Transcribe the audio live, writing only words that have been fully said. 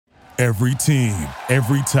Every team,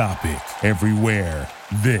 every topic, everywhere.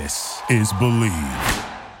 This is Believe.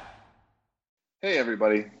 Hey,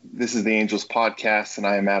 everybody. This is the Angels Podcast, and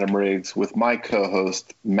I am Adam Riggs with my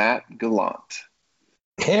co-host, Matt Gallant.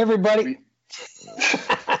 Hey, everybody.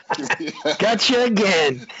 Got you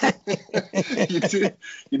again.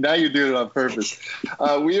 Now you're doing it on purpose.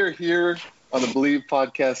 We are here on the Believe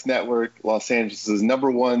Podcast Network, Los Angeles'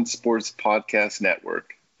 #1 sports podcast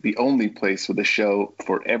network, the only place with a show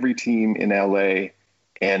for every team in LA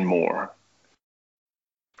and more.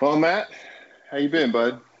 Well, Matt, how you been,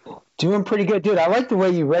 bud? Doing pretty good, dude. I like the way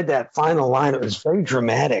you read that final line. It was very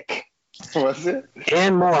dramatic. Was it?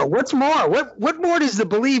 And more. What's more? What more does the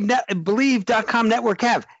Believe.com network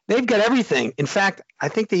have? They've got everything. In fact, I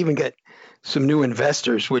think they even get some new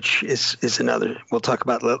investors, which is another. We'll talk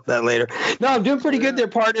about that later. No, I'm doing pretty good there,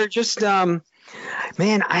 partner. Just, man,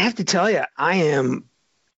 I have to tell you, I am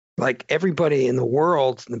like everybody in the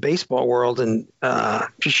world, in the baseball world, and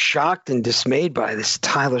just shocked and dismayed by this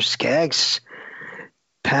Tyler Skaggs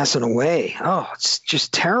passing away. Oh, it's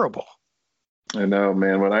just terrible. I know,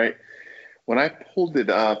 man. When I pulled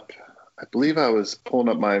it up, I believe I was pulling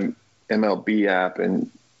up my MLB app,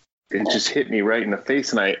 and it just hit me right in the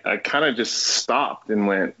face, and I kind of just stopped and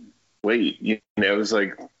went, wait, it was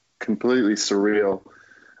like completely surreal.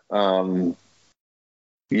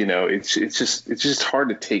 It's just hard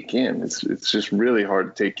to take in. It's just really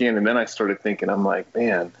hard to take in. And then I started thinking, I'm like,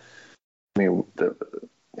 man, I mean,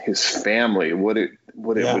 his family, what it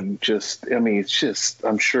would just, I mean, it's just,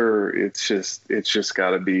 I'm sure it's just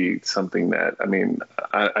got to be something that, I mean,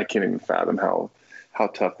 I can't even fathom how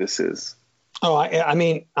tough this is. Oh, I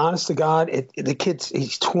mean, honest to God, the kid's,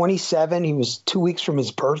 he's 27. He was 2 weeks from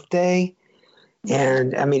his birthday.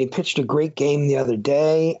 And I mean, he pitched a great game the other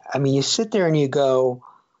day. I mean, you sit there and you go,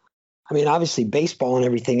 I mean, obviously baseball and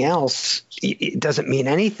everything else, it doesn't mean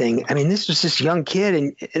anything. I mean, this was this young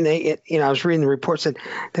kid, and they, I was reading the report, said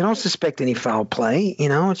they don't suspect any foul play.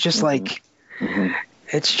 It's just like,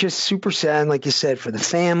 it's just super sad. Like you said, for the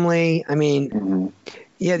family. I mean,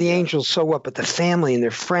 yeah, the Angels, so what? But the family and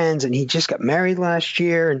their friends, and he just got married last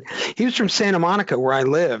year, and he was from Santa Monica, where I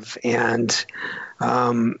live, and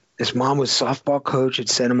his mom was softball coach at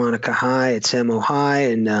Santa Monica High, at Samo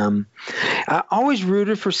High, and I always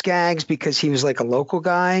rooted for Skaggs because he was like a local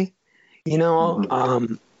guy,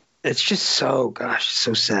 It's just so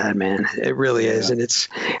sad, man. It really is, and it's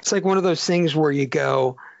like one of those things where you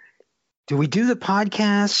go, do we do the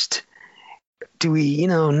podcast? Do we,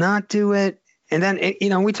 not do it? And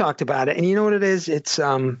then, we talked about it, and you know what it is? It's,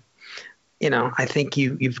 I think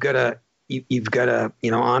you've got to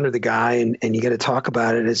honor the guy, and you got to talk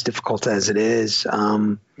about it, as difficult as it is.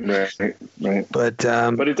 Right. But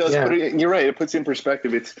it does. Yeah. You're right. It puts in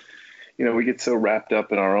perspective. It's, we get so wrapped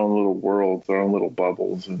up in our own little worlds, our own little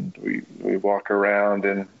bubbles, and we walk around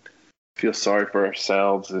and feel sorry for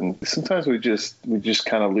ourselves. And sometimes we just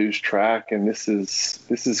kind of lose track. And this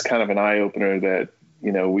is kind of an eye opener that,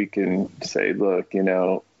 we can say, look,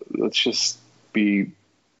 let's just be,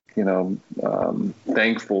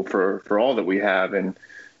 thankful for all that we have and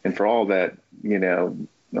for all that,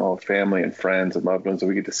 all family and friends and loved ones that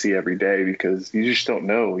we get to see every day, because you just don't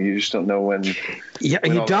know. You just don't know when. Yeah,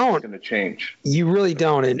 when you don't. Going to change. You really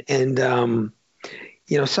don't. And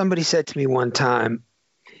somebody said to me one time,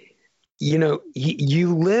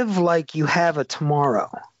 you live like you have a tomorrow.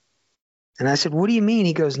 And I said, what do you mean?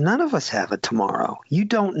 He goes, none of us have a tomorrow. You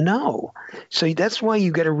don't know. So that's why you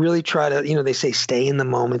got to really try to, they say, stay in the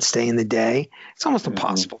moment, stay in the day. It's almost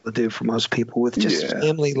impossible to do for most people with just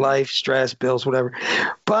family life, stress, bills, whatever.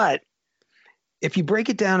 But if you break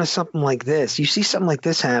it down to something like this, you see something like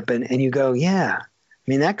this happen and you go, yeah, I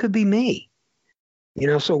mean, that could be me.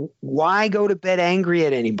 So why go to bed angry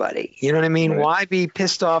at anybody? You know what I mean? Right. Why be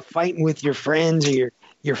pissed off fighting with your friends or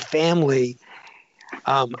your family?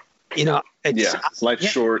 Life's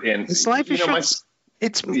short, and it's life is short.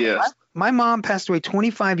 My mom passed away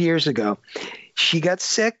 25 years ago. She got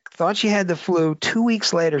sick, thought she had the flu. 2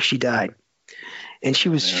 weeks later, she died, and she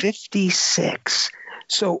was 56.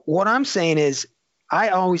 So what I'm saying is, I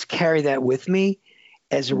always carry that with me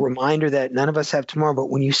as a reminder that none of us have tomorrow. But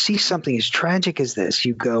when you see something as tragic as this,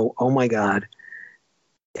 you go, "Oh my God."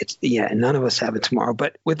 None of us have it tomorrow.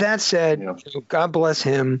 But with that said, God bless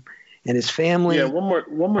him and his family. Yeah, one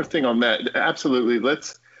more thing on that. Absolutely.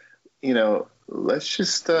 Let's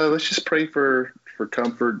just pray for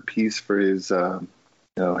comfort, peace for his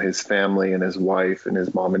his family and his wife and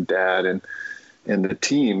his mom and dad and the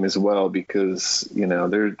team as well, because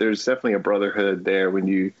there's definitely a brotherhood there when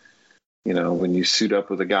you suit up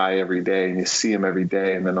with a guy every day and you see him every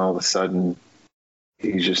day, and then all of a sudden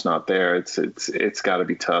he's just not there. It's got to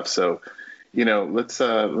be tough. So, let's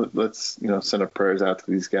send our prayers out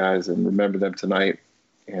to these guys and remember them tonight.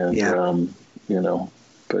 And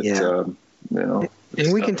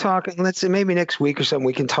and we can talk. Let's say maybe next week or something.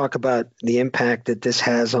 We can talk about the impact that this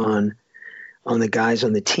has on the guys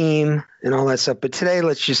on the team and all that stuff. But today,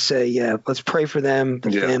 let's just say, let's pray for them,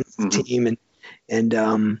 the family, the team, and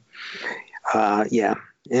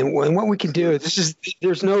what we can do.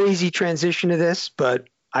 There's no easy transition to this, but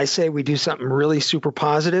I say we do something really super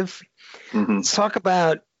positive. Mm-hmm. Let's talk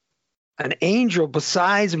about an angel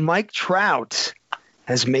besides Mike Trout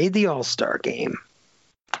has made the All-Star game.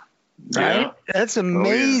 Right? Yeah. That's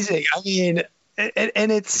amazing. Oh, yeah. I mean,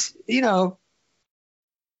 and it's, here's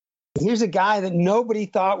a guy that nobody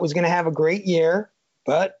thought was going to have a great year,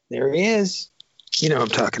 but there he is. You know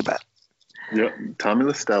what I'm talking about. Yep, Tommy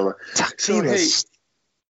La Stella. So,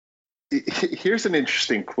 here's an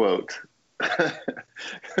interesting quote.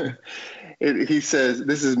 He says,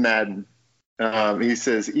 this is Madden. He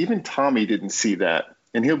says, even Tommy didn't see that,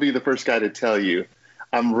 and he'll be the first guy to tell you,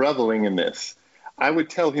 I'm reveling in this. I would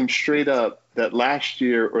tell him straight up that last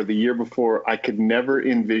year or the year before, I could never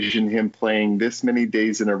envision him playing this many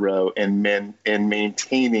days in a row and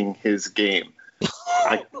maintaining his game.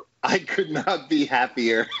 I could not be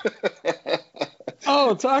happier.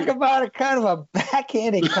 Oh, talk about a kind of a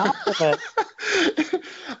backhanded compliment.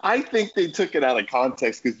 I think they took it out of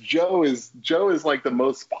context because Joe is like the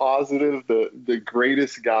most positive, the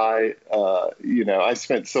greatest guy. I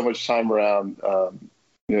spent so much time around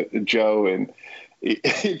Joe, and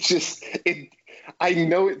I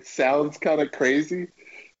know it sounds kind of crazy,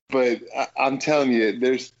 but I'm telling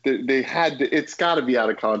you, they had to. It's got to be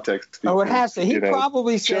out of context. Oh, it has to. He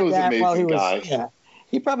probably said Joe's that while he was. Guy. Yeah,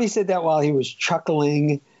 he probably said that while he was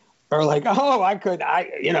chuckling, or like, "Oh,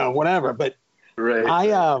 whatever." But right.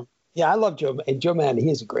 I love Joe. And Joe Madden,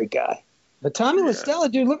 he is a great guy. But Tommy La Stella,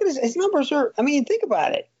 dude, look at his numbers are. I mean, think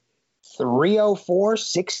about it: 304,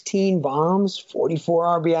 16 bombs,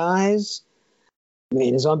 44 RBIs. I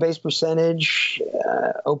mean, his on-base percentage,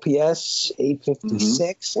 OPS,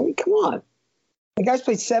 856. Mm-hmm. I mean, come on. The guy's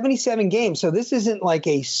played 77 games, so this isn't like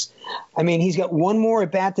he's got one more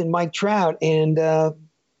at-bat than Mike Trout, and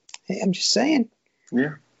I'm just saying.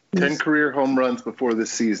 Yeah. 10 career home runs before this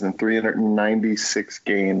season, 396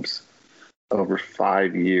 games over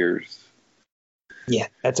 5 years. Yeah,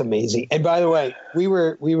 that's amazing. And by the way, we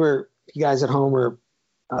were you guys at home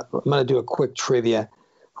I'm going to do a quick trivia.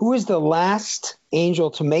 Who is the last Angel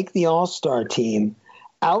to make the All-Star team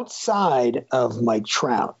outside of Mike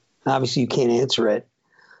Trout? Obviously, you can't answer it,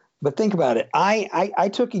 but think about it. I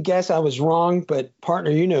took a guess. I was wrong, but partner,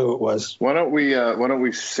 you knew who it was. Why don't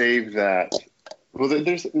we save that? Well,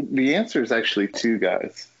 the answer is actually two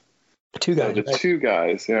guys. Two guys. The right? Two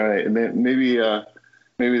guys. All right, and then maybe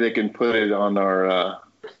they can put it on our.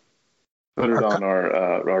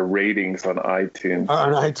 Our ratings on iTunes.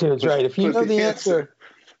 On iTunes, right. If you know the answer.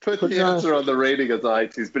 Put the answer on the rating of the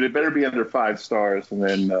iTunes, but it better be under 5 stars, and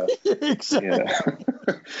then exactly.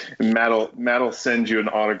 And Matt'll send you an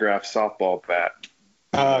autographed softball bat.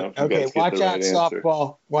 Okay, watch out,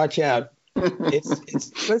 softball. Watch out.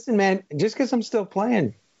 It's listen, man. Just because I'm still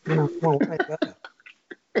playing, won't make that.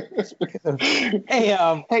 Hey,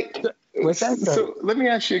 what's that? So let me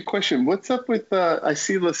ask you a question. What's up with? I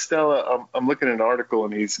see La Stella. I'm looking at an article,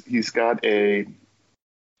 and he's got a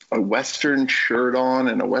Western shirt on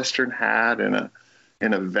and a Western hat and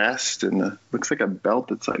a vest and looks like a belt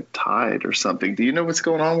that's like tied or something. Do you know what's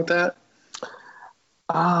going on with that?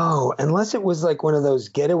 Oh, unless it was like one of those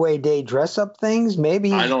getaway day dress up things,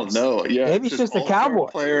 maybe. I don't know. Yeah, maybe it's just a cowboy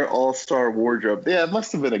player, all-star wardrobe. Yeah, it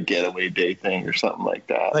must have been a getaway day thing or something like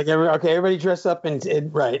that. Like everybody dressed up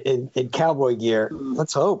in cowboy gear.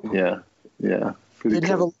 Let's hope. Yeah.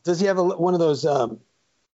 Does he have one of those?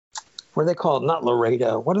 What are they called? Not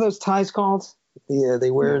Laredo. What are those ties called?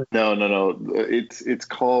 They wear. No. It's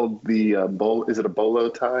called the bolo. Is it a bolo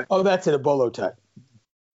tie? Oh, that's it. A bolo tie.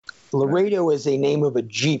 Laredo is a name of a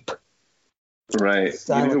Jeep. Right.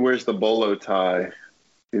 You know who wears the bolo tie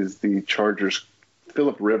is the Chargers.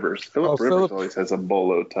 Phillip Rivers. Phillip Rivers always has a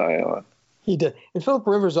bolo tie on. He does. And Phillip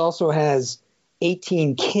Rivers also has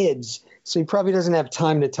 18 kids, so he probably doesn't have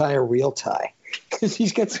time to tie a real tie because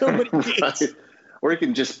he's got so many kids. Right. Or he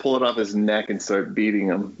can just pull it off his neck and start beating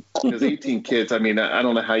them. Because 18 kids, I mean, I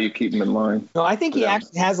don't know how you keep them in line. No, I think he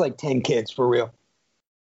actually has like 10 kids for real.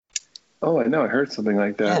 Oh, I know. I heard something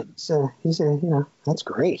like that. Yeah, he's that's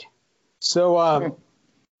great. So,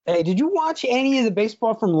 hey, did you watch any of the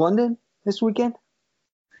baseball from London this weekend?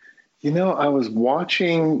 I was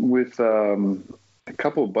watching with a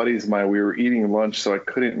couple of buddies of mine. We were eating lunch, so I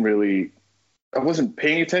couldn't really I wasn't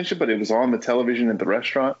paying attention, but it was on the television at the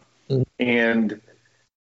restaurant. Mm-hmm. And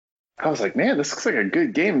I was like, man, this looks like a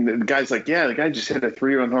good game. And the guy's like, yeah, the guy just hit a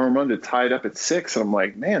 3-run home run to tie it up at 6. And I'm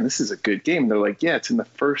like, man, this is a good game. And they're like, yeah, it's in the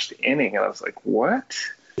first inning. And I was like, what?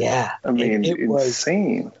 Yeah. I mean, it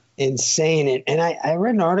insane. Insane. And I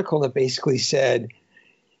read an article that basically said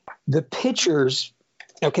the pitchers,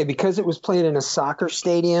 okay, because it was played in a soccer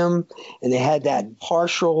stadium and they had that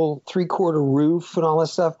partial 3/4 roof and all that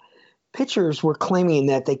stuff, pitchers were claiming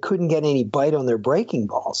that they couldn't get any bite on their breaking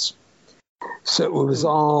balls. So it was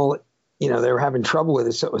all, they were having trouble with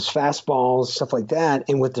it. So it was fastballs, stuff like that.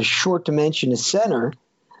 And with the short dimension to center,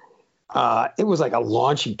 it was like a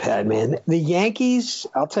launching pad, man. The Yankees,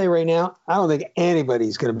 I'll tell you right now, I don't think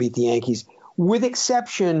anybody's going to beat the Yankees, with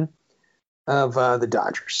exception of the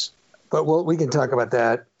Dodgers. But we can talk about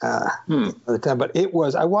that another time. But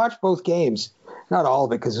I watched both games, not all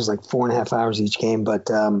of it because it was like 4.5 hours each game. But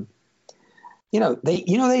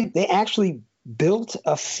they actually built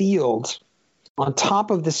a field on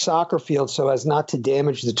top of the soccer field so as not to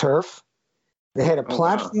damage the turf. They had a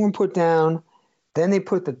platform put down. Then they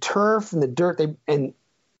put the turf and the dirt. And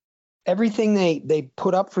everything they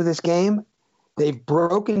put up for this game, they've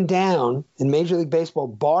broken down. And Major League Baseball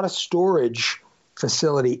bought a storage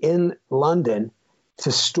facility in London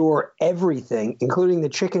to store everything, including the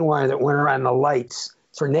chicken wire that went around the lights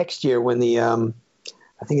for next year when the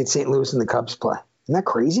I think it's St. Louis and the Cubs play. Isn't that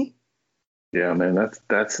crazy? Yeah, man,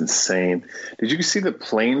 that's insane. Did you see the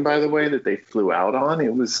plane, by the way, that they flew out on?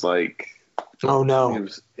 It was like, oh no,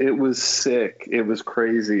 it was sick. It was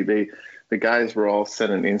crazy. The guys were all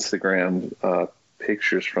sending Instagram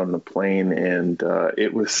pictures from the plane, and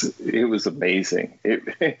it was amazing.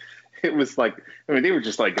 It was like, I mean, they were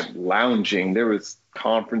just like lounging. There was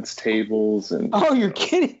conference tables and. Oh, you're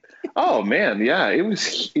kidding? Oh man, yeah, it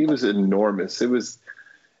was enormous. It was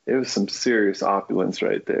some serious opulence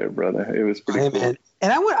right there, brother. It was pretty cool. Man.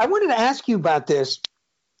 And I wanted to ask you about this.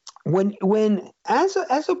 When as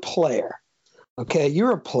a player, okay,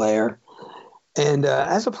 you're a player, and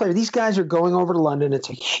as a player, these guys are going over to London. It's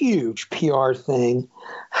a huge PR thing.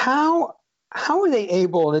 How are they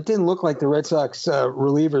able, and it didn't look like the Red Sox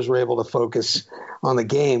relievers were able to focus on the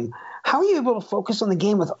game. How are you able to focus on the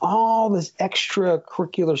game with all this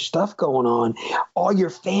extracurricular stuff going on? All your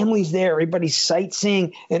family's there, everybody's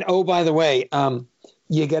sightseeing. And, oh, by the way,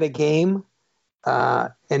 you get a game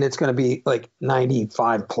and it's going to be like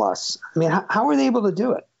 95 plus. I mean, how are they able to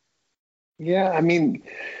do it? Yeah, I mean,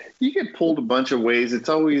 you get pulled a bunch of ways. It's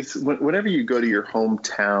always, whenever you go to your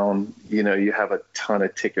hometown, you have a ton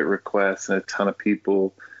of ticket requests and a ton of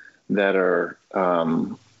people that are,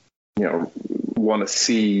 want to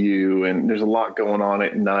see you, and there's a lot going on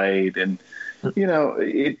at night, and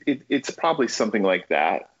it's probably something like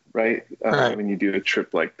that, right? Right. When you do a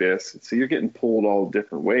trip like this, so you're getting pulled all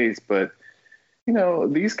different ways, but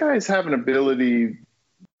these guys have an ability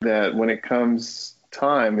that when it comes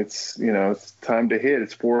time, it's time to hit.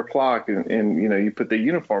 It's 4:00, and you put the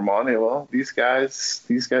uniform on. Well, these guys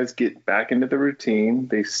get back into the routine.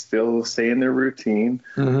 They still stay in their routine,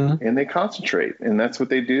 and they concentrate, and that's what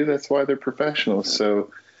they do. That's why they're professionals.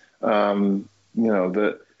 So,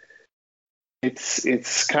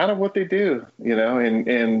 it's kind of what they do,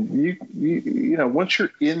 and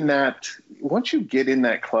once you get in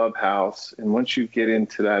that clubhouse and once you get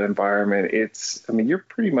into that environment, you're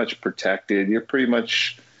pretty much protected. You're pretty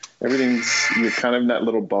much, you're kind of in that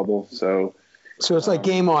little bubble. So it's like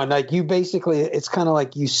game on, like you basically, it's kind of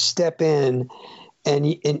like you step in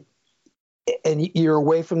and you're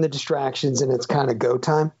away from the distractions and it's kind of go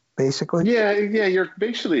time. Basically. Yeah. You're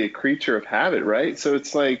basically a creature of habit, right? So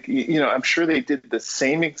it's like, I'm sure they did the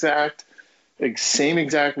same exact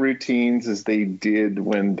routines as they did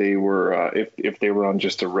when they were, if they were on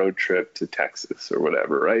just a road trip to Texas or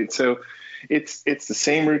whatever, right? So it's the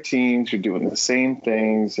same routines. You're doing the same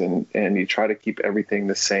things, and you try to keep everything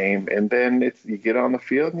the same. And then you get on the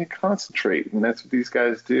field and you concentrate, and that's what these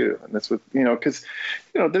guys do. And that's what because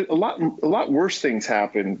a lot worse things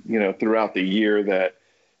happen throughout the year that.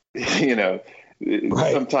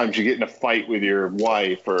 Right. Sometimes you get in a fight with your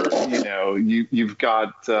wife, or you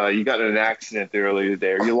got in an accident earlier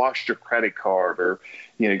today, or you lost your credit card, or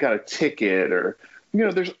you got a ticket, or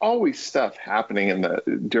there's always stuff happening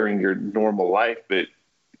during your normal life. But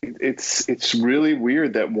it's really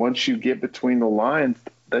weird that once you get between the lines,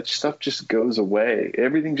 that stuff just goes away.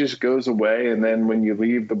 Everything just goes away, and then when you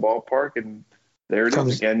leave the ballpark, and there it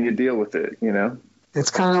is again, you deal with it. It's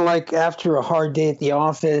kind of like after a hard day at the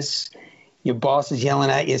office, your boss is yelling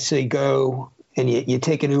at you, so you go and you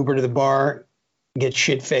take an Uber to the bar, get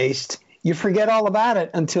shit-faced. You forget all about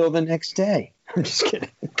it until the next day. I'm just kidding.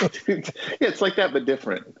 Yeah, it's like that, but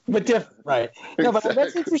different. But different, right? No, but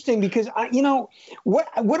that's interesting because what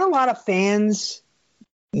a lot of fans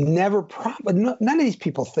never none of these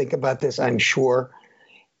people think about this. I'm sure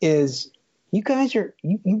is you guys are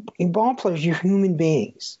you ball players. You're human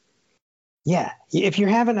beings. Yeah, if you're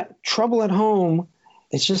having trouble at home,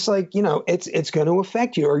 it's just like it's going to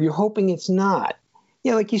affect you, or you're hoping it's not.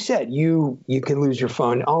 Yeah, like you said, you can lose your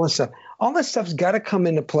phone. All this stuff. All this stuff's got to come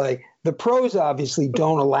into play. The pros obviously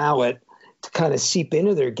don't allow it to kind of seep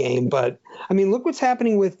into their game. But, I mean, look what's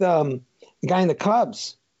happening with the guy in the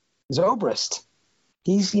Cubs, Zobrist.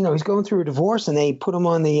 He's going through a divorce, and they put him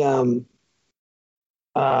on the,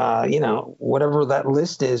 whatever that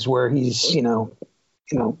list is where he's,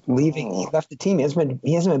 leaving. He left the team. He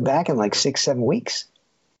hasn't been back in like 6-7 weeks.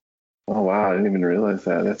 Oh, wow. I didn't even realize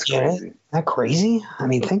that. That's crazy. Isn't that crazy? I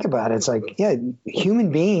mean, think about it. It's like,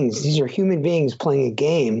 human beings. These are human beings playing a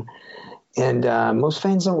game. And most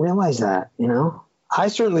fans don't realize that, I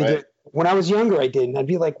certainly did. When I was younger, I did. And I'd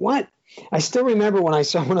be like, what? I still remember when I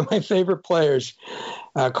saw one of my favorite players,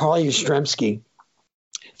 Carl Yastrzemski,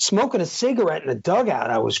 smoking a cigarette in a dugout.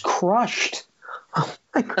 I was crushed.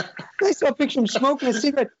 I saw a picture of him smoking a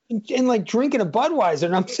cigarette and like drinking a Budweiser.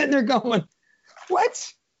 And I'm sitting there going,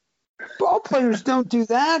 what? Ball players don't do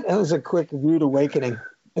that. It was a quick rude awakening.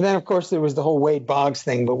 And then, of course, there was the whole Wade Boggs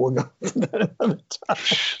thing, but we'll go to that another time.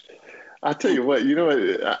 I'll tell you what,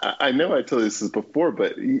 I know I told you this before,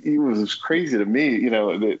 but it was crazy to me,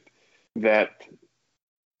 that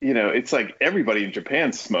it's like everybody in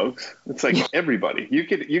Japan smokes. It's like everybody. You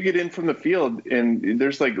get in from the field, and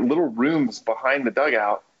there's like little rooms behind the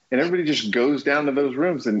dugout, and everybody just goes down to those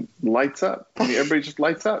rooms and lights up. I mean, everybody just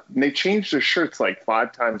lights up. And they change their shirts like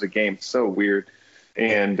 5 times a game. So weird.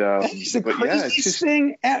 And it's the craziest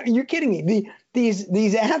thing. You're kidding me.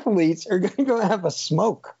 These athletes are going to go have a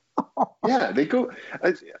smoke. Yeah, they go.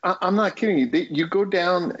 I'm not kidding you. You go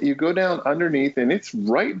down underneath, and it's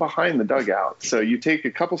right behind the dugout. So you take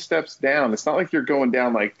a couple steps down. It's not like you're going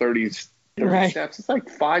down like 30 steps. It's like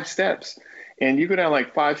 5 steps. And you go down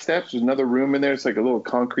like 5 steps, there's another room in there. It's like a little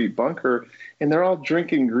concrete bunker. And they're all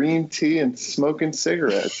drinking green tea and smoking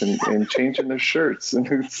cigarettes and changing their shirts. And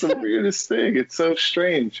it's the weirdest thing. It's so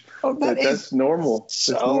strange. Oh, that's normal.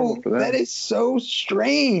 So, it's normal for them. That is so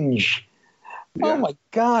strange. Yeah. Oh, my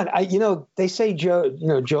God. They say Jolt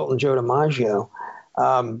and Joe DiMaggio,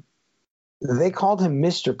 they called him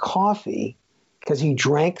Mr. Coffee because he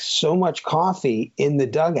drank so much coffee in the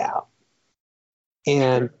dugout.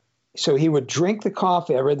 And so he would drink the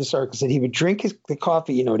coffee. I read this article said he would drink the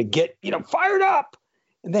coffee, to get, fired up.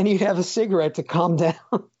 And then he'd have a cigarette to calm down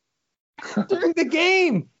during the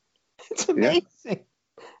game. It's amazing. Yeah.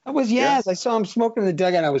 That was Yaz. Yeah. I saw him smoking in the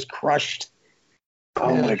dugout. I was crushed.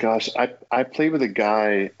 Oh, my gosh. I played with a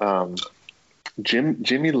guy,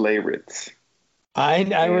 Jimmy Leyritz. I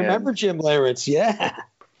remember Jim Leyritz, yeah.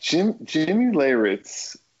 Jimmy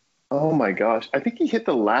Leyritz, oh, my gosh. I think he hit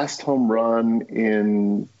the last home run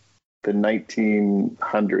in the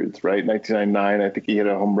 1900s, right? 1999. I think he hit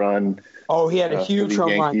a home run. Oh, he had a huge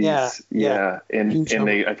home run. Yeah. And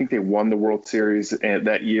I think they won the World Series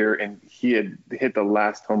that year, and he had hit the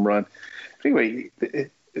last home run. Anyway,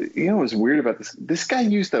 what was weird about this? This guy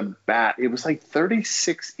used a bat. It was like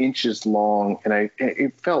 36 inches long, and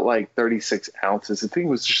it felt like 36 ounces. The thing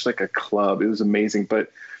was just like a club. It was amazing. But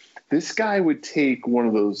this guy would take one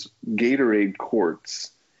of those Gatorade quarts,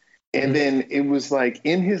 and then it was like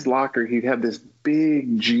in his locker, he'd have this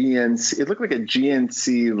big GNC. It looked like a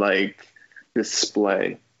GNC like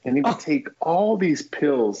display. And he would take all these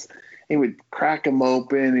pills. He would crack them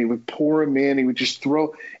open. He would pour them in. He would just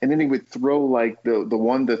throw, and then he would throw like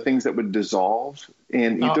the things that would dissolve,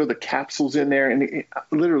 and he'd throw the capsules in there, and he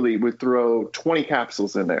literally would throw 20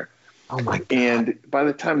 capsules in there. Oh my God. And by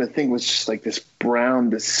the time the thing was just like this brown,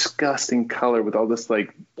 disgusting color with all this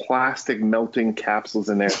like plastic melting capsules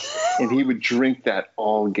in there, and he would drink that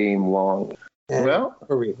all game long. And well,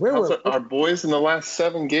 our boys in the last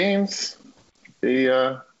 7 games,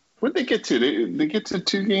 what'd they get to? They get to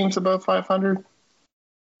 2 games above 500?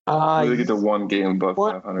 Or they get to 1 game above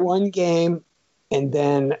 500? 1 game, and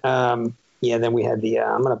then then we had the.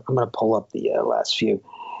 I'm gonna pull up the last few,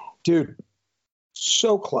 dude.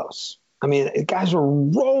 So close. I mean, the guys were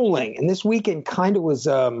rolling, and this weekend kind of was.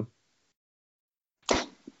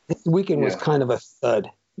 Was kind of a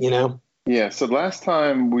thud, Yeah. So last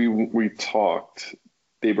time we talked,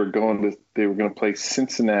 they were going to play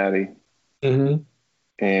Cincinnati. Mm-hmm.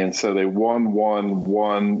 And so they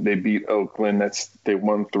won. They beat Oakland. They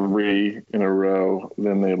won 3 in a row.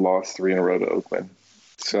 Then they lost 3 in a row to Oakland.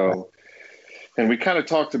 So, and we kind of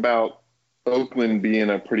talked about Oakland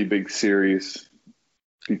being a pretty big series.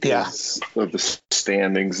 because of the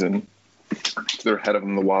standings, and they're ahead of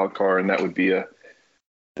them in the wild card, and that would be a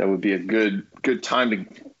good time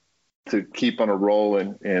to keep on a roll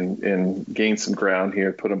and gain some ground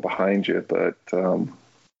here, put them behind you. But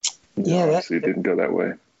obviously it didn't go that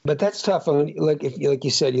way. But that's tough. Like you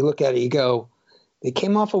said, you look at it, you go, they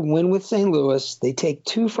came off a win with St. Louis. They take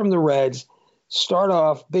 2 from the Reds, start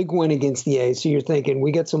off big win against the A's. So you're thinking,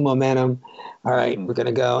 we get some momentum. All right, we're going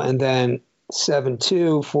to go. And then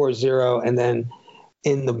 7-2, 4-0. And then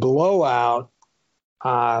in the blowout,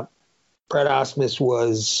 Brett Ausmus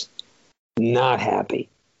was not happy.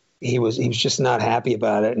 He was just not happy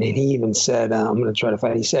about it. And he even said, I'm going to try to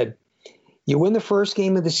find it. He said, you win the first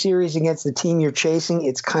game of the series against the team you're chasing.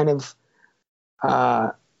 It's kind of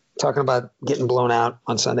talking about getting blown out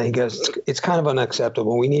on Sunday. He goes, it's kind of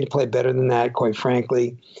unacceptable. We need to play better than that, quite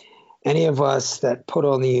frankly. Any of us that put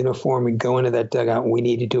on the uniform and go into that dugout, we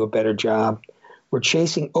need to do a better job. We're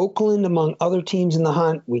chasing Oakland among other teams in the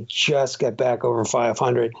hunt. We just got back over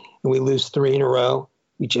 500, and we lose 3 in a row.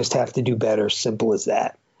 We just have to do better. Simple as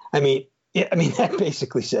that. I mean, that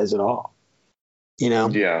basically says it all.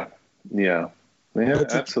 Yeah,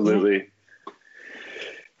 absolutely.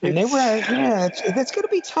 And they were, that's going to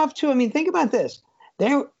be tough too. I mean, think about this. They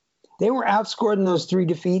were outscored in those 3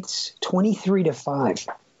 defeats, 23-5.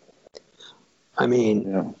 I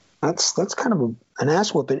mean, that's kind of an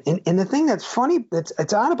ass whooping. And the thing that's funny,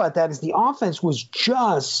 it's odd about that is the offense was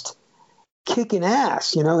just kicking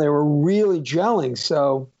ass. They were really gelling.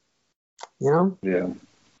 So,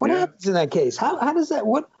 what happens in that case? How does that?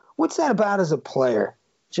 What's that about as a player?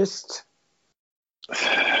 Just.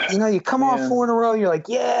 You come off 4 in a row, you're like,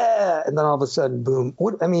 yeah, and then all of a sudden, boom.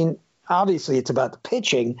 Obviously it's about the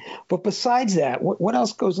pitching, but besides that, what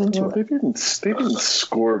else goes into it? They didn't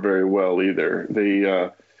score very well either. They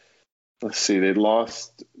let's see, they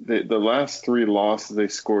lost the last 3 losses. They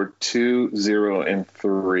scored 2, 0, and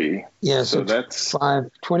 3. Yeah, so that's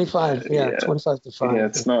 25. Yeah, 25-5. Yeah,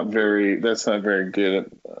 that's not very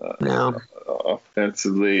good. No,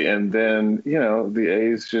 offensively, and then the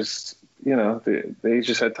A's just. They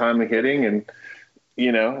just had timely hitting, and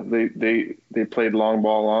they played long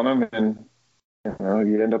ball on them, and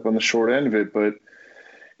you end up on the short end of it. But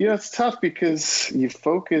it's tough because you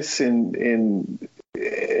focus and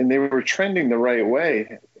they were trending the right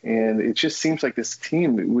way, and it just seems like this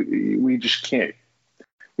team we just can't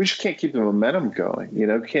keep the momentum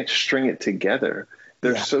going. Can't string it together.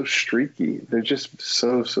 They're so streaky. They're just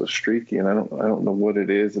so streaky, and I don't know what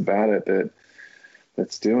it is about it that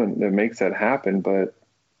makes that happen. But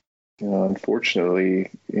unfortunately,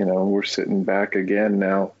 we're sitting back again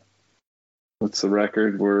now. What's the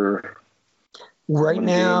record? We're right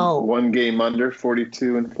now one game under,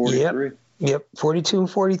 42 and 43. Yep, 42 and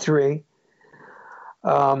 43.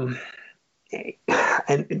 And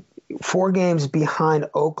 4 games behind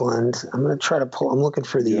Oakland. I'm going to try to pull. I'm looking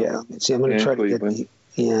for the. I'm going to try Cleveland.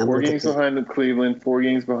 to get. 4 games behind Cleveland. 4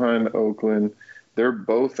 games behind Oakland. They're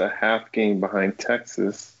both a half game behind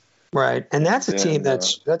Texas. Right. And that's a team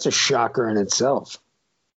that's a shocker in itself.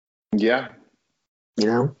 Yeah.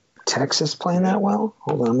 Texas playing that well?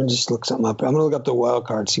 Hold on, I'm going to just look something up. I'm going to look up the wild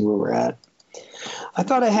card, see where we're at. I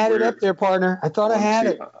thought I had it up there, partner. I thought I had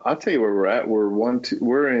it. I'll tell you where we're at.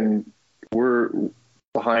 We're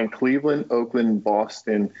behind Cleveland, Oakland,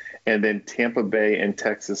 Boston, and then Tampa Bay and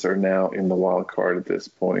Texas are now in the wild card at this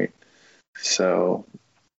point. So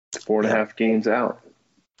 4.5 games out.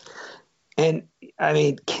 And I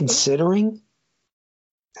mean, considering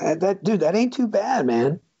that ain't too bad,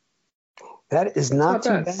 man. That is not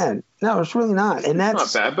too bad. No, it's really not. And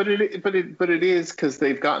that's not bad, but it is because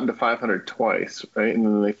they've gotten to 500 twice, right? And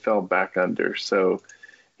then they fell back under. So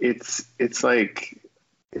it's like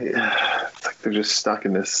they're just stuck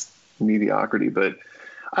in this mediocrity. But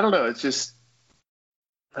I don't know. It's just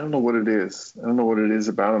I don't know what it is. I don't know what it is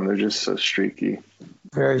about them. They're just so streaky.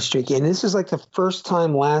 Very streaky. And this is like the first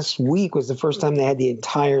time last week was the first time they had the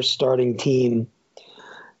entire starting team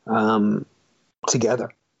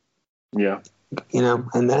together. Yeah.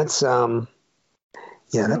 And that's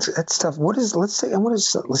that's tough. Let's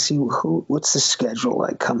see what's the schedule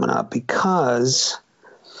like coming up, because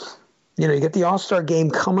you get the All-Star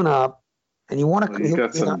game coming up and you want to, you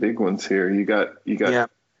got some big ones here. You got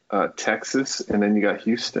Texas, and then you got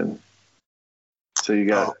Houston. So you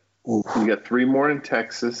got 3 more in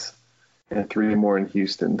Texas and 3 more in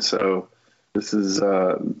Houston. So this is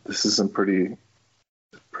some pretty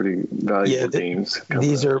valuable games.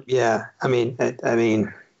 These are I mean, that's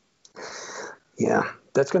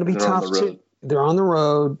going to be tough too. They're on the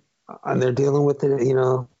road and they're dealing with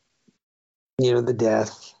the the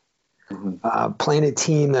death. playing a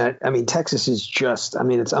team that, I mean, Texas is just, I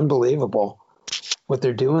mean, it's unbelievable what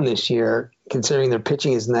they're doing this year, considering their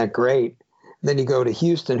pitching isn't that great. Then you go to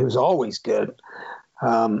Houston, who's always good.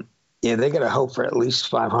 Yeah, they got to hope for at least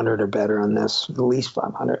 500 or better on this, at least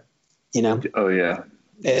 500, you know? Oh, yeah.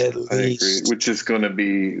 At I least. agree. Which is going to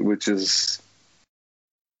be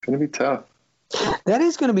tough. That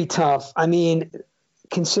is going to be tough. I mean,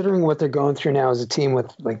 considering what they're going through now as a team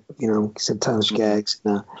with, like, you know, said Tyler Skaggs,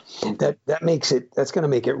 that makes it, that's going to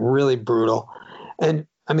make it really brutal. And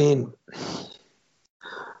I mean,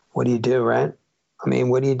 what do you do, right? I mean,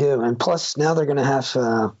 what do you do? And plus, now they're going to have,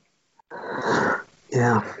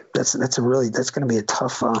 that's going to be a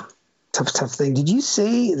tough thing. Did you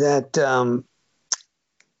see that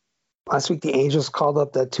last week the Angels called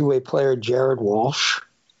up that two-way player Jared Walsh?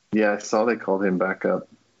 Yeah, I saw they called him back up.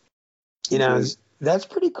 You know, that's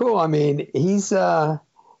pretty cool. I mean, now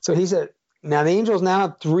the Angels now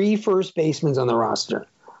have 3 first basemen on the roster.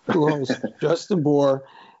 Who owns Justin Bour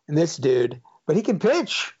and this dude, but he can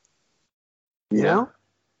pitch. You know?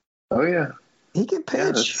 Oh yeah. He can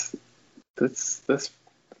pitch. Yeah, that's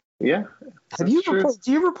yeah. Do you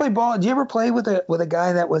ever play ball? Do you ever play with a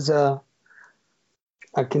guy that was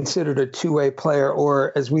considered a two-way player,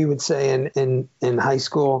 or as we would say in high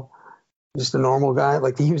school, just a normal guy?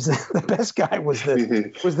 Like he was the best guy was the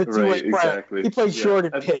two-way right, player. Exactly. He played short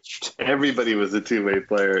and pitched. Everybody was a two-way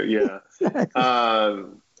player. Yeah.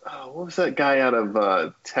 What was that guy out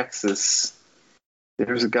of Texas?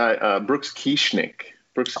 There was a guy, Brooks Kieschnick.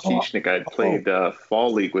 I had played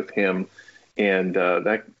fall league with him, and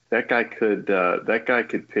that guy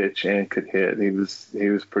could pitch and could hit. He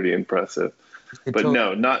was pretty impressive. But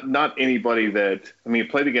no, not anybody that. I mean, he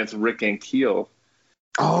played against Rick Ankiel.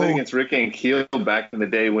 Played against Rick Ankiel back in the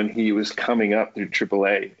day when he was coming up through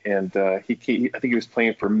AAA, and I think he was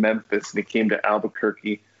playing for Memphis, and he came to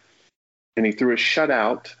Albuquerque, and he threw a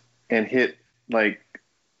shutout and hit like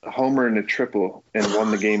a homer and a triple and won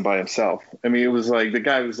the game by himself. I mean, it was like the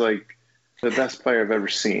guy was like the best player I've ever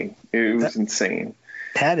seen. It was insane.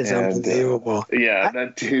 That is unbelievable.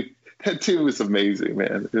 That dude was amazing,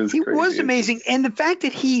 man. He was amazing. And the fact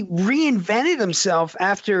that he reinvented himself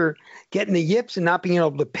after getting the yips and not being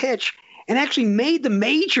able to pitch and actually made the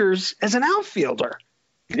majors as an outfielder.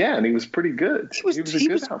 Yeah, and he was pretty good. He was a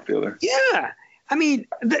good outfielder. Yeah. I mean,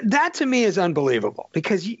 that to me is unbelievable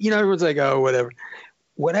because, you know, everyone's like, oh,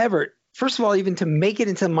 whatever. First of all, even to make it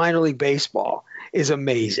into minor league baseball is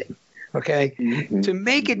amazing. Okay. Mm-hmm. To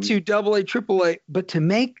make it to AA, AAA, but to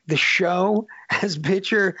make the show as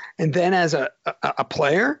pitcher and then as a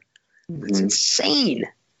player, it's insane.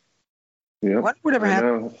 Yeah. Whatever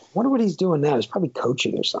happened. Wonder what he's doing now. He's probably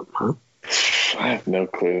coaching or something, huh? I have no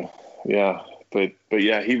clue. Yeah. But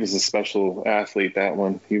yeah, he was a special athlete, that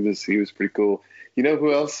one. He was pretty cool. You know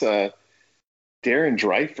who else? Darren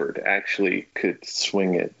Dreiford actually could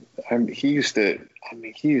swing it. He used to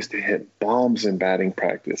hit bombs in batting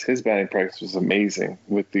practice. His batting practice was amazing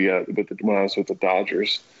when I was with the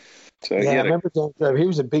Dodgers. So yeah, I remember Darren Dreiford. He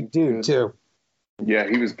was a big dude too. Yeah,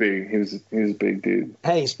 he was big. He was a big dude.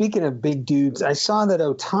 Hey, speaking of big dudes, I saw that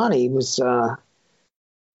Ohtani was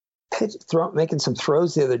making some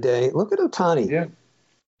throws the other day. Look at Ohtani. Yeah,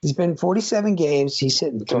 he's been 47 games. He's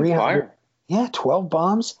hitting 300. Yeah, 12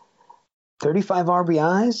 bombs. 35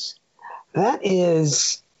 RBIs. That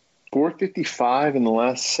is 455 in the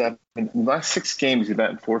last 6 games. He's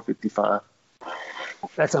batting 455.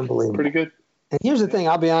 That's unbelievable. Pretty good. And here's the thing.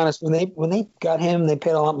 I'll be honest. When they got him, they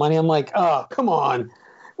paid a lot of money. I'm like, oh, come on,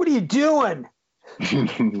 what are you doing?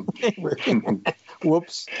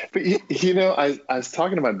 Whoops. But you know, I was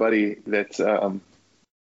talking to my buddy that's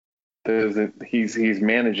he's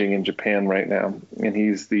managing in Japan right now, and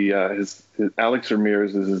he's his Alex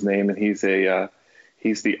Ramirez is his name, and he's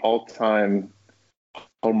the all-time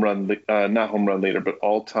not home run leader, but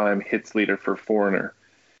all-time hits leader for Foreigner.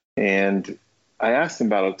 And I asked him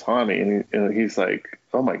about Ohtani, and he's like,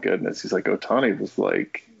 oh my goodness, he's like, Ohtani was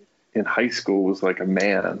like in high school was like a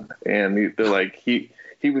man, and they're like he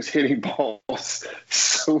was hitting balls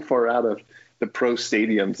so far out of the pro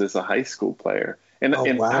stadiums as a high school player. And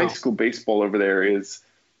high school baseball over there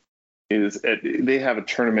they have a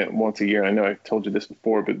tournament once a year. I know I've told you this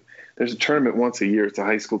before, but there's a tournament once a year. It's a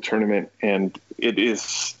high school tournament, and it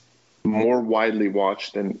is more widely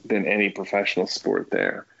watched than any professional sport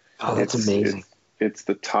there. Oh, that's amazing. It's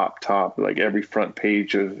the top, like every front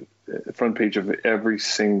page of every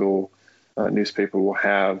single newspaper will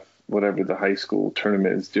have whatever the high school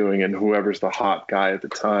tournament is doing, and whoever's the hot guy at the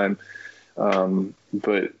time.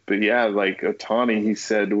 But yeah, like Ohtani, he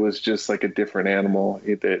said, was just like a different animal.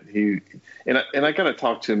 And I got to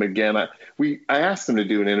talk to him again. I asked him to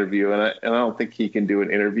do an interview, and I don't think he can do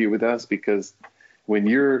an interview with us because when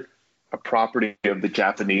you're a property of the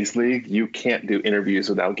Japanese league, you can't do interviews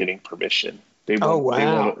without getting permission. And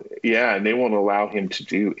they won't allow him to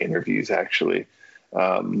do interviews actually,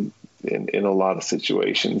 in a lot of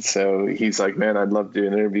situations. So he's like, man, I'd love to do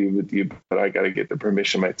an interview with you, but I got to get the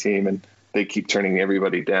permission of my team, and they keep turning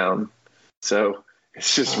everybody down. So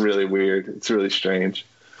it's just really weird. It's really strange.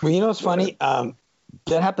 Well, you know what's funny? That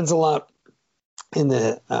happens a lot in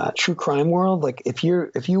the true crime world. Like if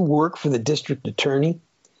you work for the district attorney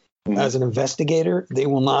as an investigator, they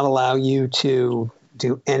will not allow you to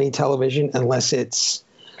do any television unless it's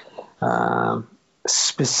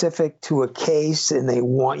specific to a case and they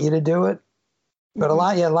want you to do it. But a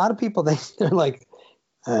lot of people, they're like,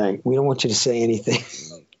 we don't want you to say anything.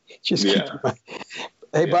 Just keep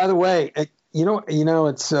Hey, by the way,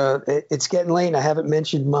 it's getting late and I haven't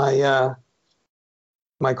mentioned my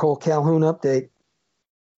Cole Calhoun update.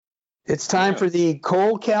 It's time for the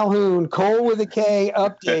Cole Calhoun, Cole with a K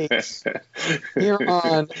updates here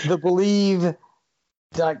on the Believe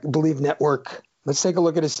Network. Let's take a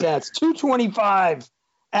look at his stats. 225,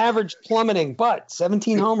 average plummeting, but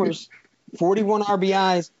 17 homers, 41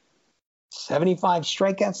 RBIs, 75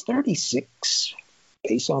 strikeouts, 36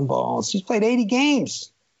 base on balls. He's played 80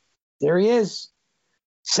 games. There he is.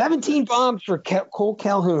 17 bombs for Cole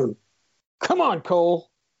Calhoun. Come on, Cole.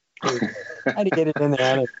 I had to get it in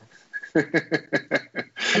there.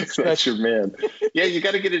 That's your man. Yeah, you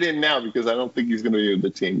got to get it in now because I don't think he's going to be with the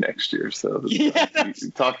team next year. So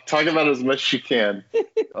talk about as much as you can.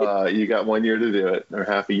 You got 1 year to do it, or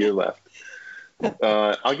half a year left.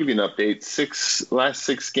 I'll give you an update. Last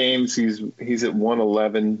six games, he's at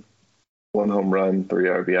 111, 1 home run, 3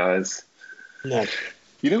 RBIs. Yeah.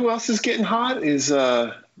 You know who else is getting hot is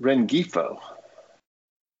Rengifo.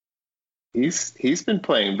 He's been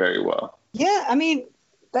playing very well. Yeah, I mean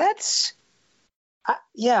I'm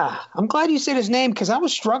glad you said his name because I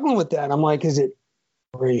was struggling with that. I'm like, is it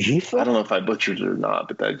Rengifo? I don't know if I butchered it or not,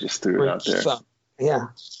 but I just threw it out there. Yeah,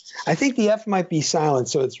 I think the F might be silent,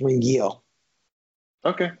 so it's Rengifo.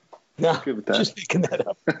 Okay. Yeah, good with that. Just picking that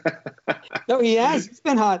up. No, he has. He's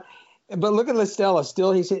been hot. But look at La Stella.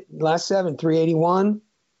 Still, he's hit last 7, 381.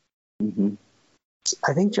 Mm-hmm.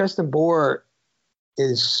 I think Justin Bour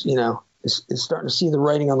is starting to see the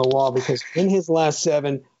writing on the wall because in his last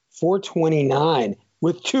 7, 429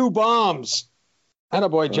 with 2 bombs.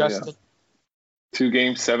 Attaboy, Justin. Yeah. 2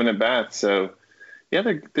 games, 7 at bats. So, yeah,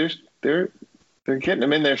 they're getting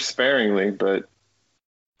him in there sparingly, but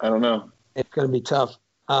I don't know. It's going to be tough.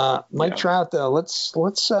 Mike Trout, though, let's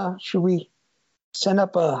should we send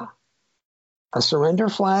up a surrender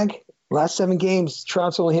flag? Last 7 games,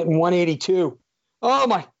 Trout's only hitting 182.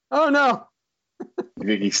 Oh no. You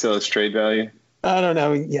think he still has trade value? I don't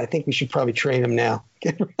know. Yeah, I think we should probably trade him now.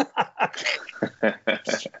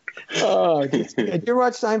 Oh, did you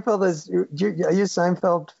watch Seinfeld? Are you a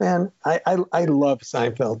Seinfeld fan? I love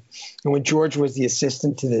Seinfeld. And when George was the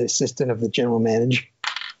assistant to the assistant of the general manager.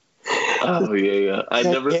 Oh yeah. I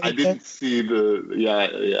didn't see the. Yeah.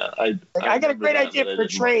 I got a great idea for a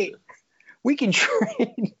trade. We can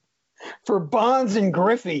trade for Bonds and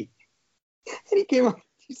Griffey. And he came up.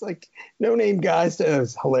 He's like, no name guys. It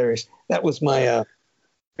was hilarious. That was my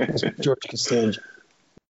George Costanza.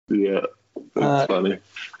 Yeah, that's funny.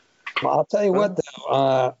 Well, I'll tell you what,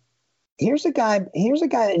 though. Here's a guy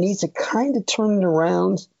that needs to kind of turn it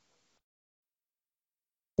around.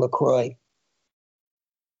 LaCroix.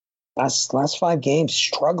 Last 5 games,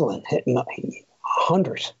 struggling, hitting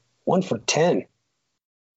 100, 1 for 10.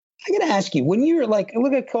 I got to ask you, when you're like,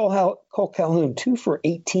 look at Cole Calhoun, 2 for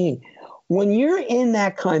 18. When you're in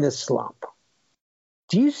that kind of slump,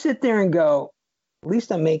 do you sit there and go, at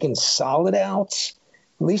least I'm making solid outs?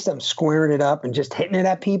 At least I'm squaring it up and just hitting it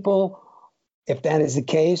at people, if that is the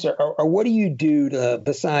case? Or what do you do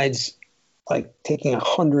besides like taking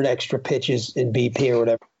 100 extra pitches in BP or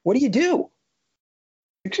whatever? What do you do?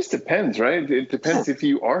 It just depends, right? It depends if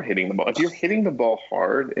you are hitting the ball. If you're hitting the ball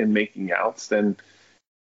hard and making outs, then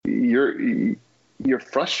you're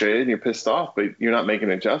frustrated and you're pissed off, but you're not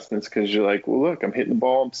making adjustments because you're like, well, look, I'm hitting the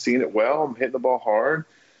ball, I'm seeing it well, I'm hitting the ball hard.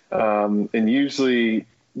 And usually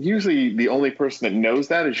the only person that knows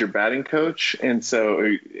that is your batting coach. And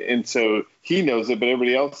so he knows it, but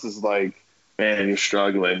everybody else is like, man, you're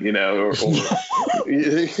struggling, or you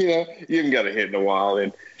haven't got a hit in a while.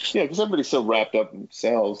 And, because everybody's so wrapped up in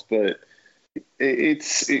themselves, but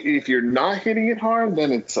if you're not hitting it hard,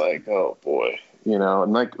 then it's like, oh boy, you know,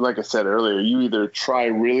 and like I said earlier, you either try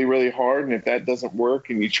really, really hard, and if that doesn't work,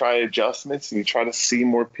 and you try adjustments, and you try to see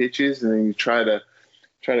more pitches, and then you try to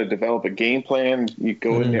develop a game plan. You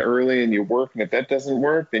go in there early and you work, and if that doesn't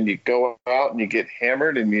work, then you go out and you get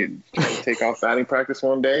hammered, and you try to take off batting practice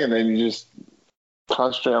one day, and then you just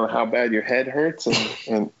concentrate on how bad your head hurts,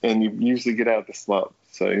 and you usually get out of the slump.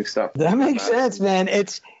 So you stop. That makes sense, man.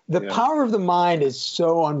 It's the power of the mind is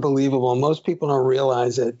so unbelievable. Most people don't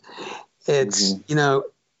realize it. It's, you know,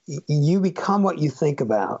 you become what you think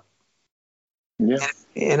about. Yeah.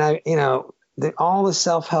 And I, you know, all the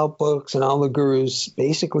self-help books and all the gurus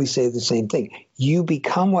basically say the same thing. You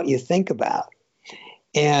become what you think about.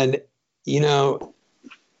 And, you know,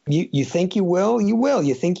 you think you will, you will.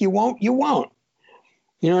 You think you won't, you won't.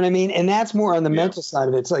 You know what I mean? And that's more on the mental side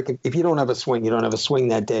of it. It's like if you don't have a swing, you don't have a swing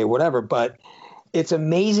that day, whatever. But it's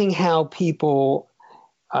amazing how people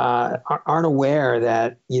aren't aware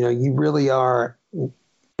that, you know, you really are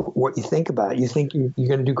what you think about. You think you're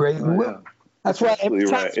going to do great, you will. Yeah. That's why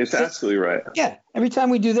it's absolutely right. Yeah. Every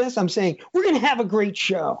time we do this, I'm saying we're going to have a great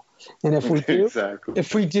show. And if we do,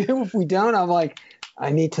 if we don't, I'm like,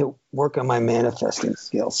 I need to work on my manifesting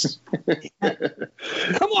skills.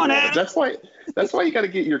 Come on, Adam. That's why you got to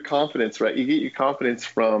get your confidence right. You get your confidence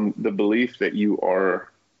from the belief that you are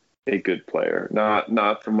a good player,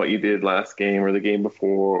 not from what you did last game or the game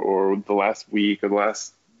before or the last week or the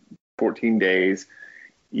last 14 days.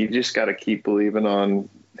 You just got to keep believing on,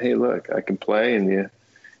 hey, look, I can play, and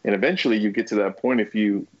eventually you get to that point. If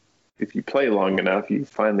you play long enough, you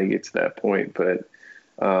finally get to that point. But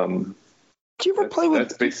did you ever play with?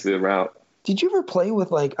 That's basically the route. Did you ever play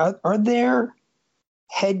with, like, are there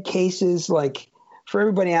head cases, like, for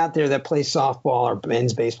everybody out there that plays softball or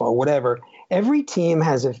men's baseball, whatever? Every team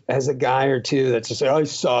has a guy or two that just say, I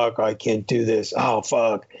suck, I can't do this, oh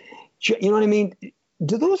fuck, you know what I mean?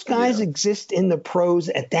 Do those guys exist in the pros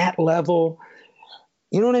at that level?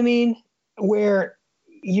 You know what I mean? Where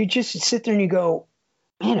you just sit there and you go,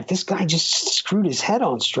 man, if this guy just screwed his head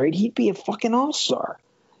on straight, he'd be a fucking all-star.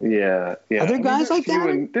 Yeah. Are there guys like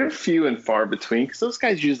that? They're few and far between, because those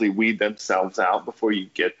guys usually weed themselves out before you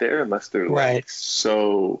get there, unless they're like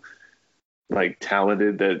so like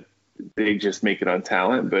talented that they just make it on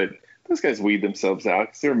talent. But those guys weed themselves out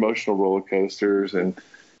because they're emotional roller coasters, and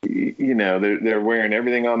you know they're wearing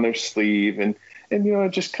everything on their sleeve, and you know it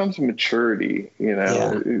just comes with maturity. You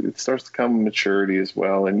know, it starts to come with maturity as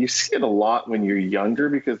well, and you see it a lot when you're younger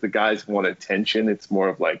because the guys want attention. It's more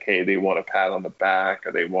of like, hey, they want a pat on the back,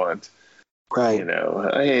 or they want, you know,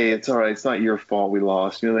 hey, it's all right, it's not your fault we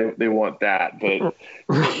lost. You know, they want that, but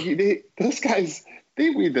those guys, they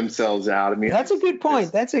weed themselves out. I mean, that's a good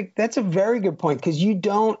point. That's a very good point, because you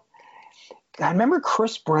don't. I remember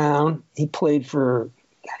Chris Brown. He played for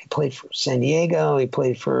San Diego. I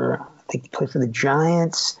think he played for the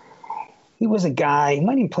Giants. He was a guy. He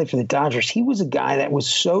might even play for the Dodgers. He was a guy that was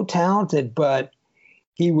so talented, but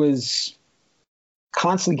he was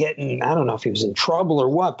constantly getting. I don't know if he was in trouble or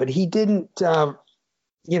what, but he didn't,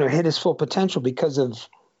 hit his full potential because of.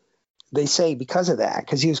 They say because of that,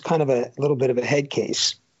 because he was kind of a little bit of a head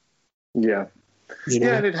case. Yeah. You know?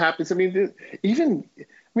 Yeah, and it happens. I mean,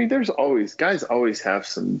 there's guys always have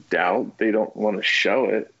some doubt. They don't want to show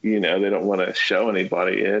it. You know, they don't want to show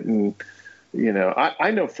anybody it. And, you know,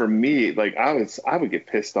 I know for me, like I would get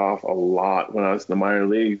pissed off a lot when I was in the minor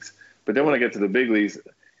leagues. But then when I get to the big leagues,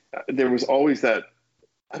 there was always that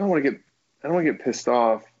I don't want to get pissed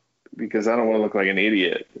off because I don't want to look like an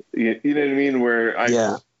idiot. You know what I mean? Where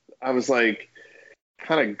I was like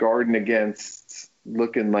kind of guarding against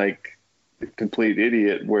looking like a complete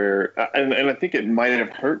idiot, and I think it might have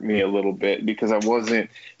hurt me a little bit because I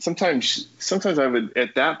wasn't, sometimes I would,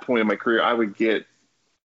 at that point in my career, I would get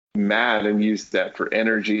mad and use that for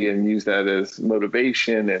energy and use that as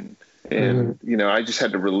motivation. And you know, I just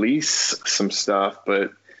had to release some stuff.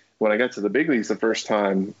 But when I got to the big leagues the first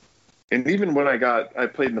time, and even when I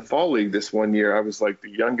played in the fall league this one year, I was like the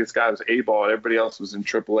youngest guy. I was A-ball. Everybody else was in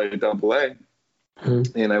AAA and AA.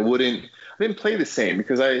 And I didn't play the same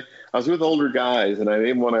because I was with older guys, and I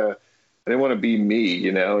didn't want to be me,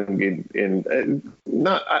 you know, I didn't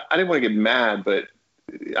want to get mad, but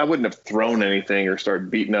I wouldn't have thrown anything or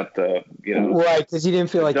started beating up the, you know, right, because you didn't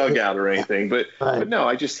feel like dugout or anything. But no,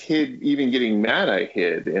 I just hid. Even getting mad, I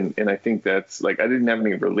hid, and I think that's like I didn't have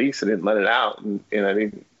any release. I didn't let it out, and I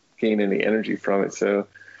didn't gain any energy from it. So,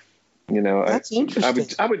 you know, that's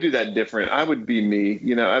interesting. I would do that different. I would be me,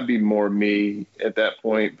 you know, I'd be more me at that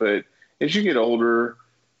point. But as you get older,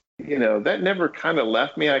 you know, that never kind of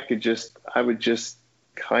left me. I would just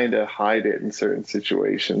kind of hide it in certain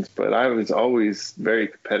situations, but I was always very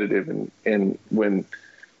competitive. And when,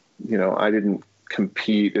 you know, I didn't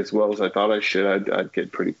compete as well as I thought I should, I'd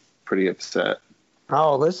get pretty upset.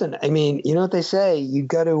 Oh, listen, I mean, you know what they say, you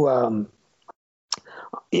got to,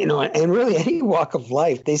 and really any walk of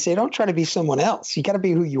life, they say, don't try to be someone else. You got to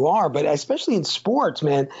be who you are. But especially in sports,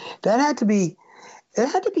 man, it had to be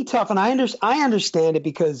tough. And I understand it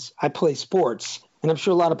because I play sports, and I'm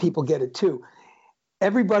sure a lot of people get it too.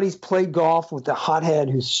 Everybody's played golf with the hothead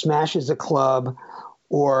who smashes a club,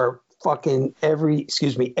 or fucking every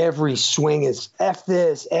swing is F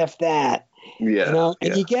this, F that. Yeah.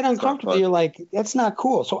 And you get uncomfortable. You're like, that's not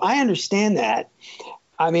cool. So I understand that.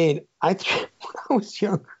 I mean, when I was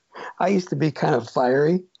young, I used to be kind of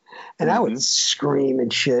fiery, and I would scream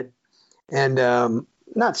and shit, and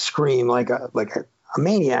not scream like a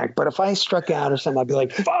maniac, but if I struck out or something, I'd be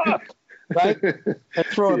like, fuck, right? And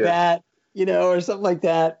throw a bat, or something like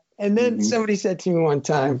that. And then somebody said to me one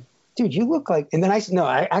time, dude, you look like, and then I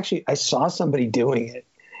saw somebody doing it,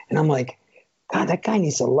 and I'm like, God, that guy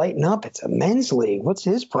needs to lighten up. It's a men's league. What's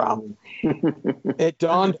his problem? It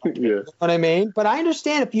dawned on me, you know what I mean? But I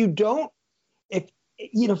understand if you're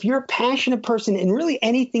a passionate person in really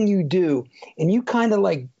anything you do, and you kind of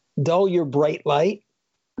like dull your bright light,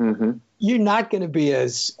 you're not going to be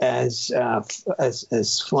as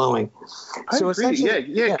flowing. I agree.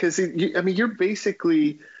 Yeah. Because you're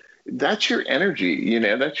basically, that's your energy.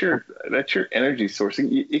 That's your energy source.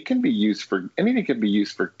 It can be used for anything. Can be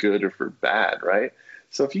used for good or for bad, right?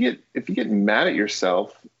 So if you get mad at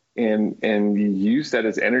yourself and you use that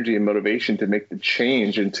as energy and motivation to make the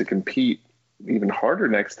change and to compete even harder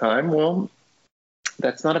next time, well,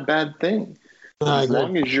 that's not a bad thing. As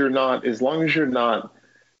long as you're not,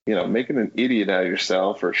 making an idiot out of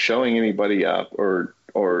yourself or showing anybody up or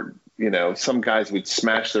some guys would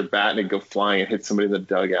smash their bat and it'd go flying and hit somebody in the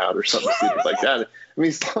dugout or something stupid like that. I mean,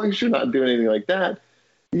 as long as you're not doing anything like that,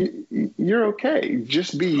 you're okay.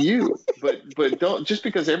 Just be you. But don't, just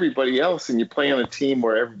because everybody else and you play on a team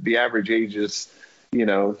where the average age is,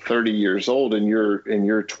 30 years old and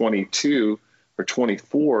you're 22 or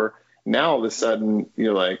 24. Now all of a sudden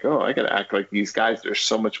you're like, oh, I got to act like these guys. They're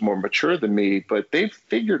so much more mature than me, but they've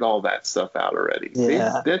figured all that stuff out already.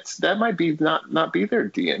 Yeah. That might be not be their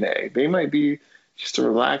DNA. They might be just a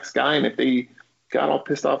relaxed guy. And if they got all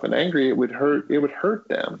pissed off and angry, it would hurt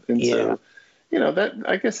them. And so, that,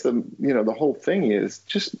 I guess the whole thing is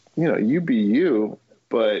just, you be you,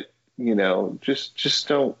 but just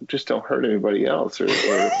don't hurt anybody else or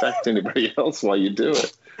affect anybody else while you do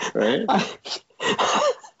it. Right.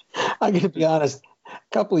 I'm going to be honest. A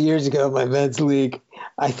couple of years ago in my men's league,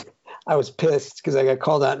 I was pissed because I got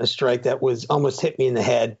called out in a strike that was almost hit me in the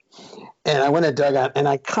head. And I went to dugout and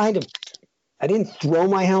I didn't throw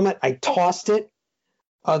my helmet. I tossed it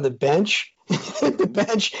on the bench.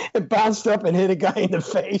 It bounced up and hit a guy in the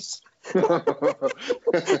face.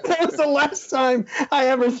 That was the last time I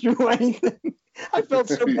ever threw anything. I felt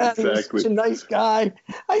so bad. Exactly. He was such a nice guy.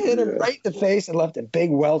 I hit him right in the face and left a big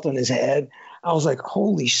welt on his head. I was like,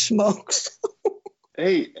 holy smokes.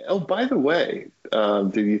 Hey, by the way,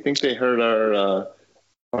 did you think they heard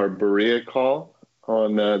our Berea call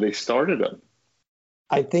on, they started him?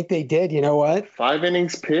 I think they did. You know what? 5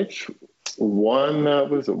 innings pitch, one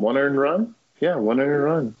earned run? Yeah, 1 earned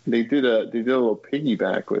run. They did a little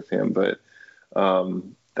piggyback with him, but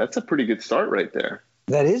that's a pretty good start right there.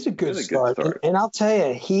 That is a good start. And I'll tell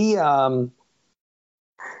you, he,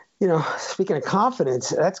 speaking of confidence,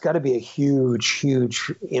 that's got to be a huge,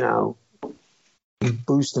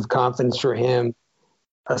 boost of confidence for him.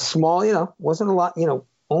 A small, wasn't a lot,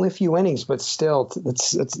 only a few innings, but still,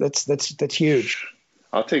 that's huge.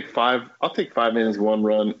 I'll take 5 innings, 1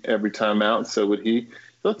 run every time out. So would he.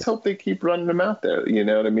 Let's hope they keep running him out there. You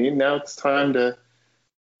know what I mean? Now it's time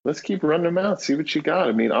let's keep running him out. See what you got.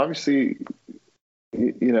 I mean, obviously,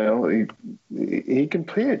 he can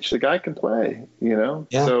pitch. The guy can play, Yeah.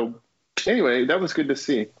 So anyway, that was good to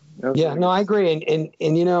see. I agree. And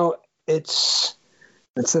it's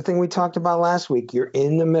the thing we talked about last week. You're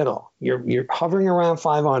in the middle. You're hovering around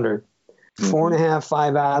 500, 4.5,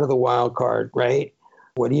 5 out of the wild card, right?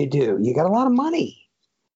 What do? You got a lot of money.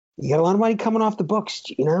 You got a lot of money coming off the books,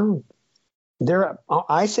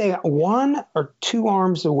 I say 1 or 2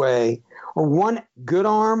 arms away, or 1 good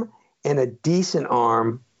arm and a decent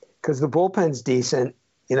arm, because the bullpen's decent,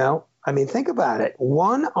 I mean, think about it.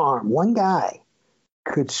 1 arm, 1 guy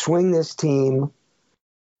could swing this team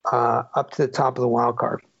up to the top of the wild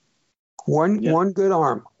card. One good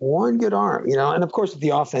arm, and of course, if the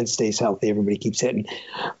offense stays healthy, everybody keeps hitting.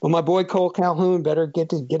 But my boy Cole Calhoun better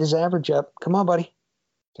get his average up. Come on, buddy.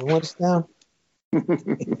 Don't let us down.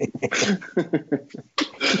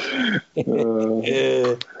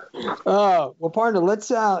 Well, partner, let's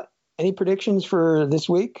any predictions for this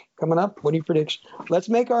week coming up? What do you predict? Let's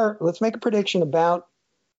make a prediction about.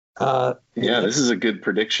 This is a good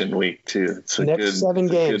prediction week too. It's a next good 7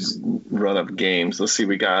 games. Good run of games. Let's see.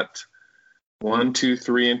 We got 1, 2,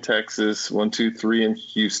 3 in Texas, 1, 2, 3 in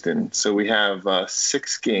Houston. So we have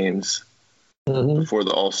 6 games before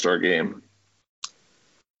the All-Star game.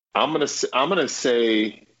 I'm gonna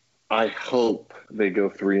say I hope they go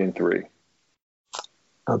 3-3.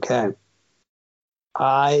 Okay.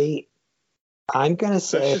 I'm gonna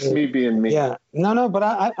say that's just me being me. Yeah, no, but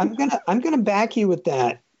I'm gonna back you with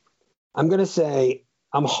that. I'm gonna say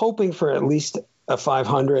I'm hoping for at least a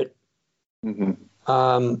 500.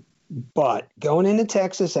 But going into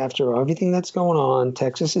Texas after everything that's going on,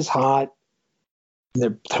 Texas is hot.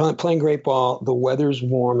 They're playing great ball. The weather's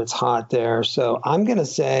warm. It's hot there. So I'm gonna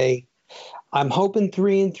say I'm hoping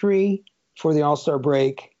 3-3 for the All-Star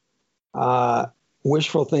break.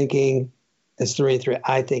 Wishful thinking. It's 3-3.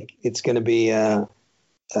 I think it's going to be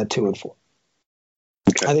 2-4.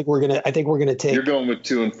 Okay. I think we're gonna take. You're going with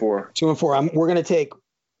 2-4. 2-4. We're gonna take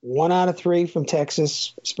 1 out of 3 from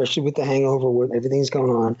Texas, especially with the hangover, with everything's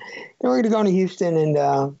going on. Then we're gonna go to Houston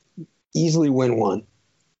and easily win 1.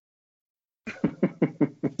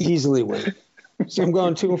 Easily win. So I'm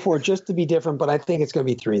going 2-4 just to be different, but I think it's going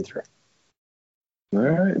to be 3-3. All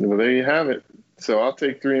right. Well, there you have it. So I'll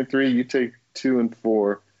take 3-3. You take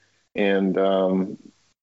 2-4. And I'm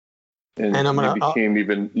gonna,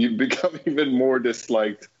 you've become even more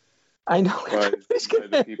disliked. I know by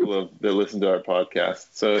the people that listen to our podcast.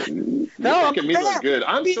 So you're making me look good.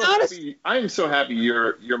 I'm so happy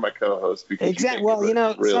you're my co-host because exactly. Well,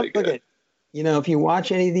 really good. If you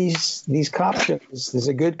watch any of these cop shows, there's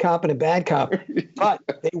a good cop and a bad cop, but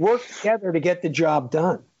they work together to get the job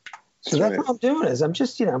done. So that's what I'm doing. Is I'm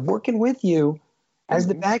just I'm working with you as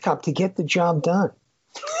the bad cop to get the job done.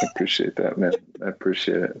 I appreciate that, man. I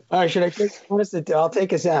appreciate it. All right, should I take I'll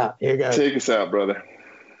take us out. Here you go. Take us out, brother.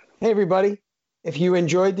 Hey, everybody. If you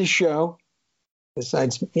enjoyed the show,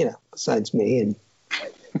 besides me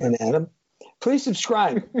and Adam, please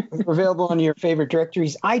subscribe. We're available on your favorite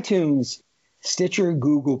directories: iTunes, Stitcher,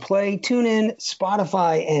 Google Play, TuneIn,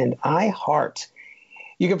 Spotify, and iHeart.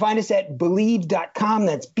 You can find us at Believe.com.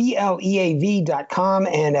 That's BLEAV.com,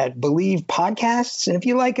 and at Believe Podcasts. And if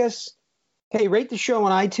you like us, hey, rate the show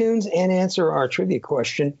on iTunes and answer our trivia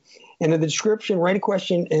question. And in the description, write a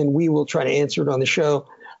question, and we will try to answer it on the show.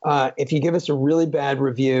 If you give us a really bad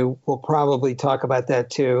review, we'll probably talk about that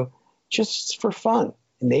too, just for fun.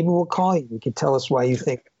 And maybe we'll call you. You can tell us why you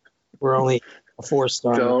think we're only a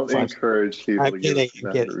 4-star. Don't encourage people to give us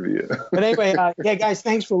a bad review. But anyway, guys,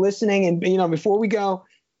 thanks for listening. And, before we go,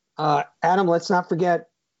 Adam, let's not forget,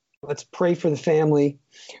 let's pray for the family.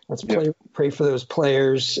 Let's pray for those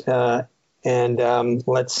players. And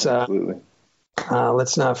let's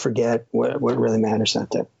not forget what really matters out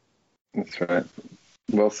there. That's right.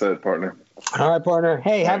 Well said, partner. All right, partner.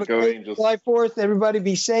 Hey, have a great Angels. July 4th. Everybody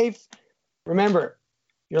be safe. Remember,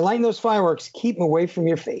 you're lighting those fireworks. Keep them away from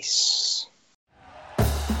your face.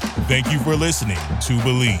 Thank you for listening to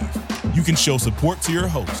Believe. You can show support to your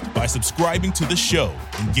host by subscribing to the show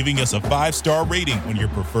and giving us a 5-star rating on your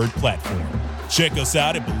preferred platform. Check us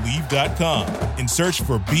out at Believe.com and search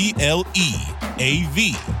for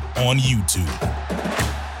BLEAV on YouTube.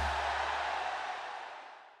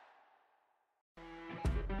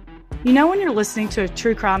 When you're listening to a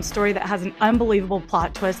true crime story that has an unbelievable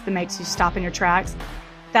plot twist that makes you stop in your tracks?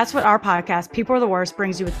 That's what our podcast, People Are the Worst,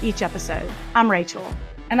 brings you with each episode. I'm Rachel.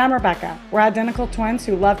 And I'm Rebecca. We're identical twins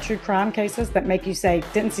who love true crime cases that make you say,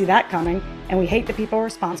 didn't see that coming, and we hate the people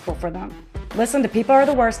responsible for them. Listen to People Are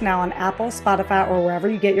the Worst now on Apple, Spotify, or wherever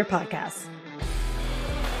you get your podcasts.